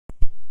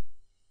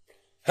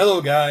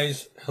Hello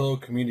guys, hello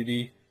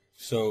community.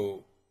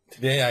 So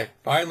today I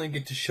finally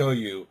get to show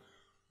you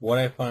what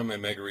I found in my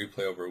Mega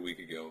Replay over a week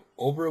ago.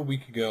 Over a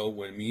week ago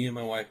when me and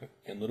my wife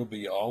and little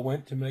B all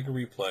went to Mega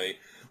Replay,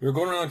 we were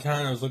going around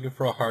town. I was looking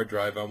for a hard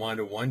drive. I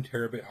wanted a 1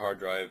 terabit hard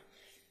drive.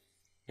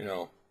 You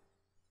know,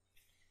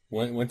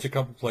 went to a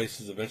couple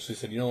places, eventually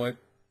said, you know what,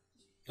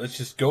 let's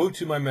just go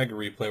to my Mega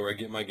Replay where I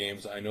get my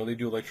games. I know they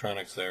do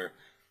electronics there.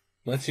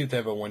 Let's see if they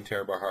have a 1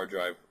 terabyte hard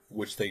drive,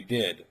 which they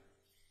did.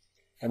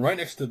 And right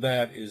next to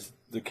that is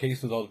the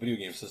case with all the video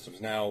game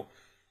systems. Now,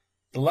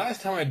 the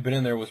last time I'd been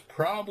in there was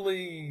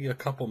probably a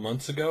couple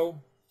months ago.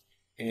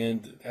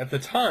 And at the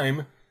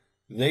time,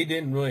 they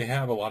didn't really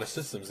have a lot of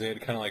systems. They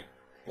had kind of like,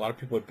 a lot of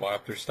people had bought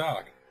up their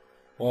stock.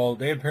 Well,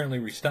 they had apparently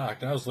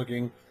restocked. I was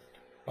looking,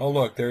 oh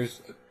look,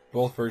 there's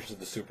both versions of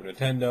the Super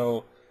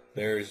Nintendo.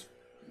 There's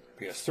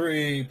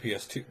PS3,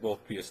 PS2, both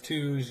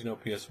PS2s,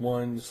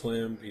 PS1,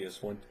 Slim,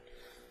 PS1.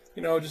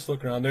 Just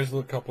looking around. There's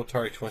a couple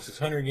Atari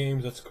 2600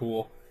 games. That's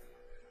cool.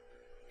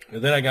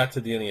 And then I got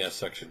to the NES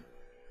section.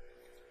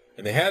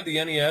 And they had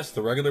the NES,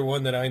 the regular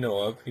one that I know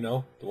of,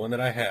 the one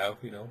that I have,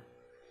 the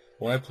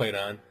one I played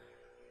on.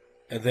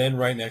 And then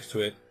right next to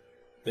it,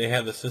 they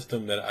had the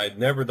system that I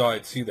never thought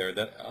I'd see there.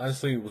 That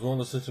honestly was one of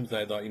the systems that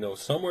I thought,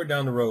 somewhere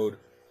down the road,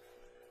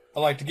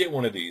 I'd like to get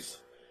one of these.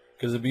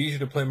 Because it'd be easier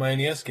to play my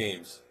NES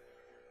games.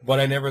 But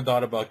I never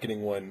thought about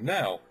getting one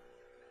now.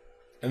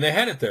 And they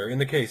had it there in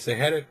the case. They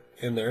had it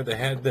in there. They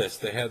had this.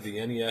 They had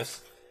the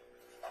NES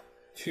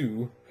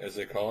 2, as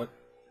they call it.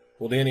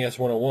 Well, the NES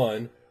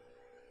 101,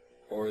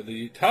 or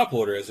the top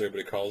loader as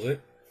everybody calls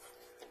it.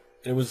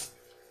 It was,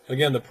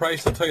 again, the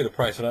price, I'll tell you the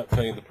price, I'm not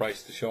telling you the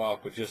price to show off,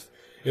 but just,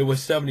 it was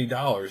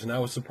 $70. And I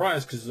was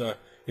surprised because, if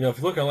you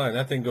look online,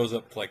 that thing goes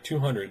up to like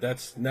 $200.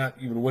 That's not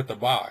even with the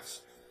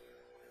box.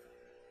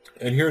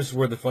 And here's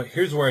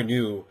where I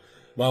knew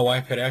my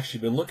wife had actually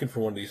been looking for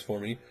one of these for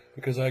me,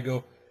 because I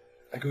go,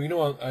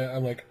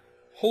 I'm like,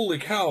 holy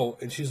cow.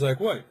 And she's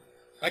like, what?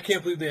 I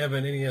can't believe they have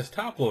an NES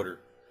top loader.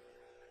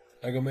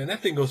 I go, man, that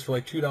thing goes for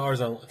like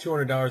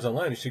 $200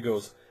 online. And she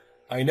goes,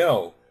 I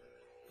know.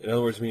 In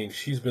other words, meaning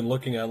she's been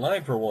looking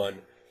online for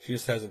one. She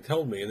just hasn't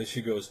told me. And then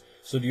she goes,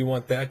 so do you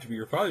want that to be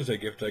your Father's Day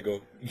gift? I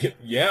go,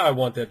 yeah, I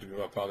want that to be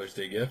my Father's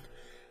Day gift.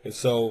 And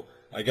so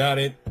I got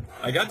it.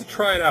 I got to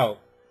try it out.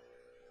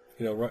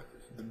 Right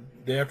the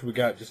day after we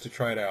got it, just to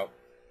try it out.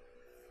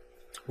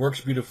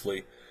 Works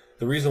beautifully.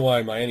 The reason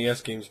why my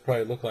NES games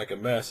probably look like a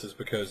mess is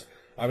because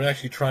I'm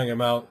actually trying them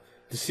out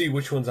to see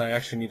which ones I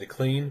actually need to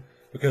clean.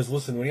 Because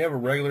listen, when you have a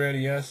regular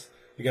NES,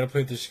 you got to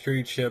play with the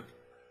security chip.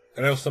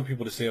 I know some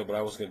people disable, but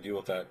I wasn't going to deal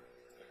with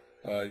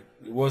that.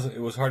 It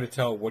was hard to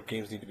tell what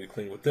games need to be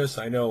cleaned. With this,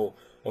 I know,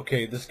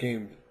 okay, this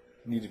game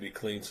needs to be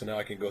cleaned, so now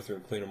I can go through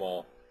and clean them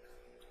all.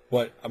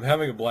 But I'm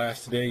having a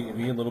blast today.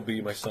 Me and Little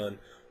B, my son,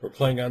 we're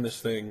playing on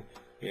this thing.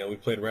 We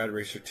played Rad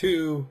Racer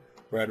 2,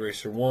 Rad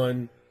Racer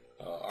 1,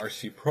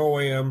 RC Pro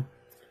Am.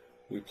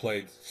 We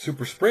played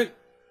Super Sprint,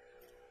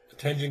 a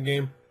Tengen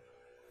game.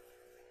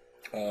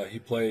 He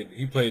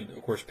played,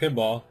 of course,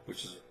 Pinball,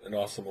 which is an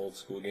awesome old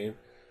school game.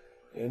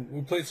 And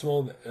we played some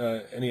old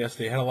NES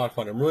Day. Had a lot of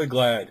fun. I'm really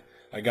glad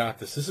I got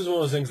this. This is one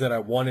of those things that I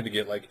wanted to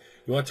get. Like,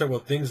 you want to talk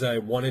about things that I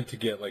wanted to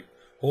get, like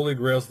holy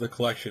grails of the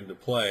collection to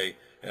play,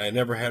 and I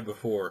never had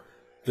before.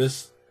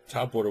 This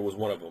top loader was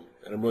one of them,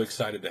 and I'm really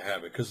excited to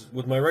have it. Because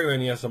with my regular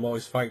NES, I'm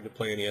always fighting to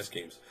play NES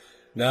games.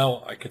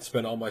 Now I can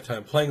spend all my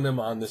time playing them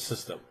on this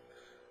system.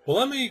 Well,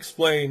 let me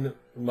explain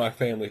my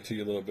family to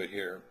you a little bit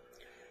here.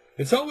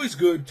 It's always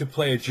good to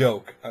play a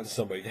joke on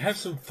somebody, to have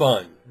some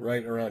fun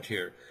right around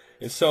here.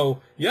 And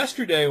so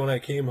yesterday when I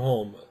came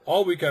home,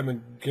 all week I've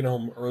been getting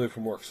home early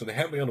from work, so they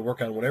had me on to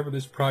work on whatever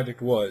this project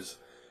was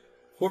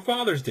for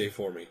Father's Day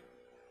for me.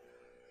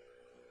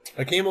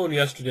 I came home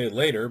yesterday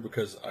later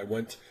because I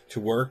went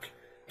to work,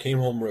 came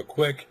home real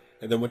quick,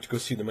 and then went to go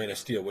see The Man of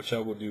Steel, which I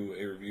will do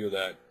a review of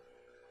that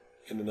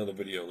in another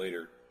video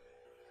later.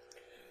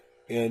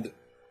 And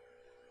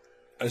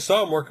I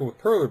saw him working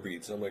with perler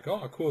beads. I'm like,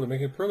 oh, cool, they're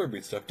making perler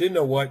bead stuff. Didn't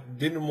know what,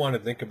 didn't want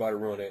to think about it,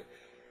 ruin it.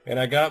 And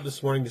I got up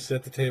this morning to sit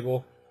at the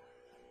table,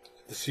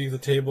 to see the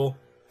table,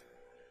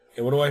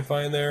 and what do I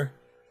find there?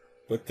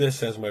 But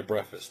this as my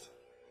breakfast.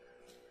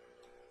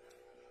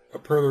 A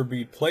perler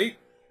bead plate,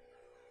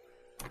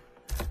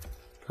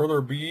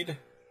 perler bead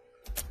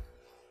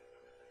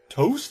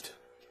toast,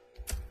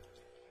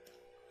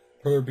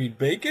 perler bead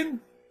bacon,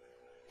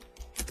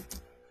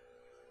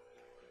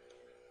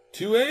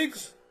 2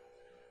 eggs,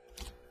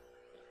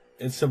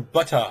 and some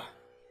butter.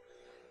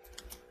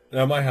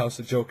 Now, in my house,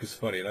 the joke is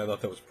funny, and I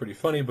thought that was pretty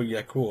funny, but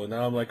yeah, cool. And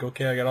now I'm like,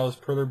 okay, I got all this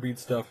perler bead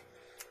stuff.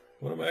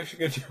 What am I actually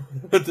going to do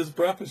with this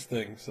breakfast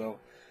thing?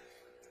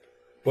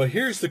 But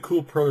here's the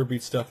cool perler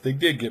bead stuff they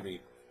did give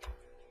me.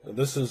 Now,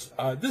 this is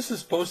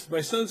supposed to, my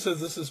son says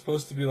this is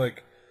supposed to be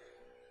like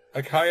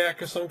a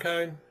kayak of some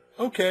kind.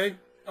 Okay,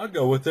 I'll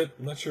go with it.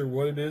 I'm not sure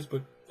what it is,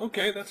 but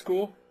okay, that's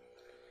cool.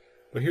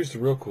 But here's the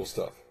real cool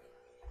stuff.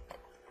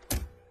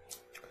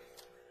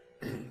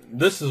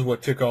 This is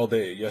what took all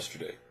day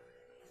yesterday.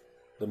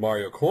 The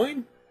Mario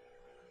coin,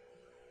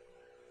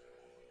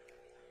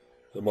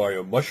 the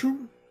Mario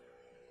mushroom,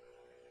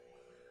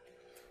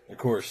 of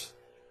course,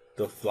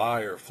 the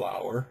flyer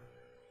flower,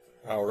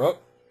 power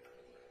up,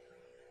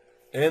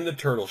 and the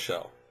turtle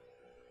shell.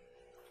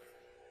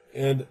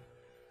 And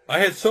I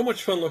had so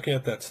much fun looking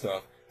at that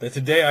stuff that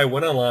today I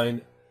went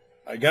online.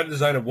 I got a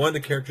design of one of the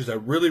characters I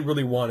really,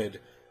 really wanted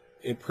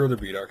in perler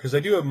bead art, because I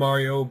do have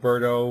Mario,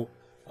 Birdo,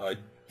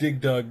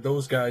 Dig Dug,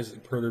 those guys in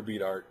perler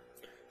bead art.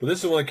 But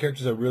this is one of the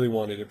characters I really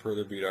wanted in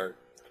perler bead art,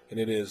 and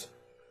it is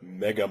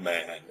Mega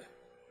Man.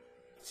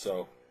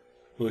 So,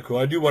 really cool.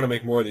 I do want to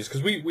make more of these,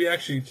 because we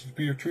actually, to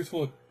be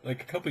truthful,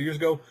 like a couple of years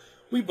ago,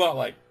 we got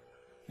like,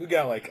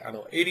 I don't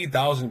know,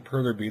 80,000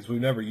 perler beads.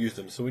 We've never used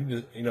them, so we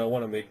just, I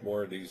want to make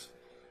more of these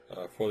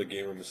for the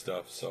game room and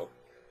stuff. So,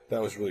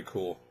 that was really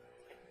cool.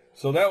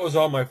 So that was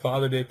all my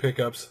Father's Day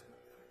pickups.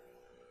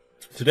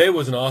 Today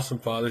was an awesome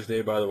Father's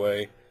Day, by the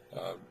way.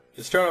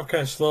 It started off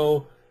kind of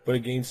slow, but it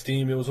gained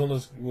steam. It was one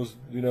of those,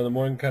 the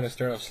morning kind of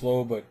started off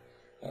slow, but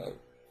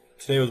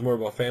today was more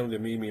about family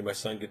than me and my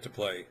son get to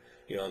play.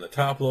 On the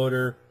top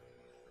loader,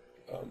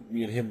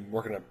 me and him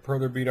working on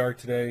perler bead art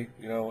today,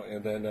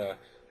 and then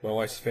my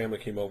wife's family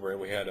came over and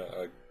we had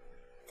a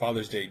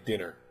Father's Day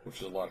dinner, which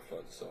was a lot of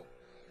fun.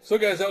 So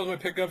guys, that was my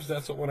pickups.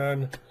 That's what went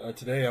on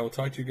today. I will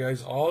talk to you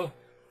guys all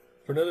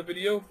for another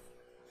video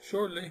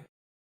shortly.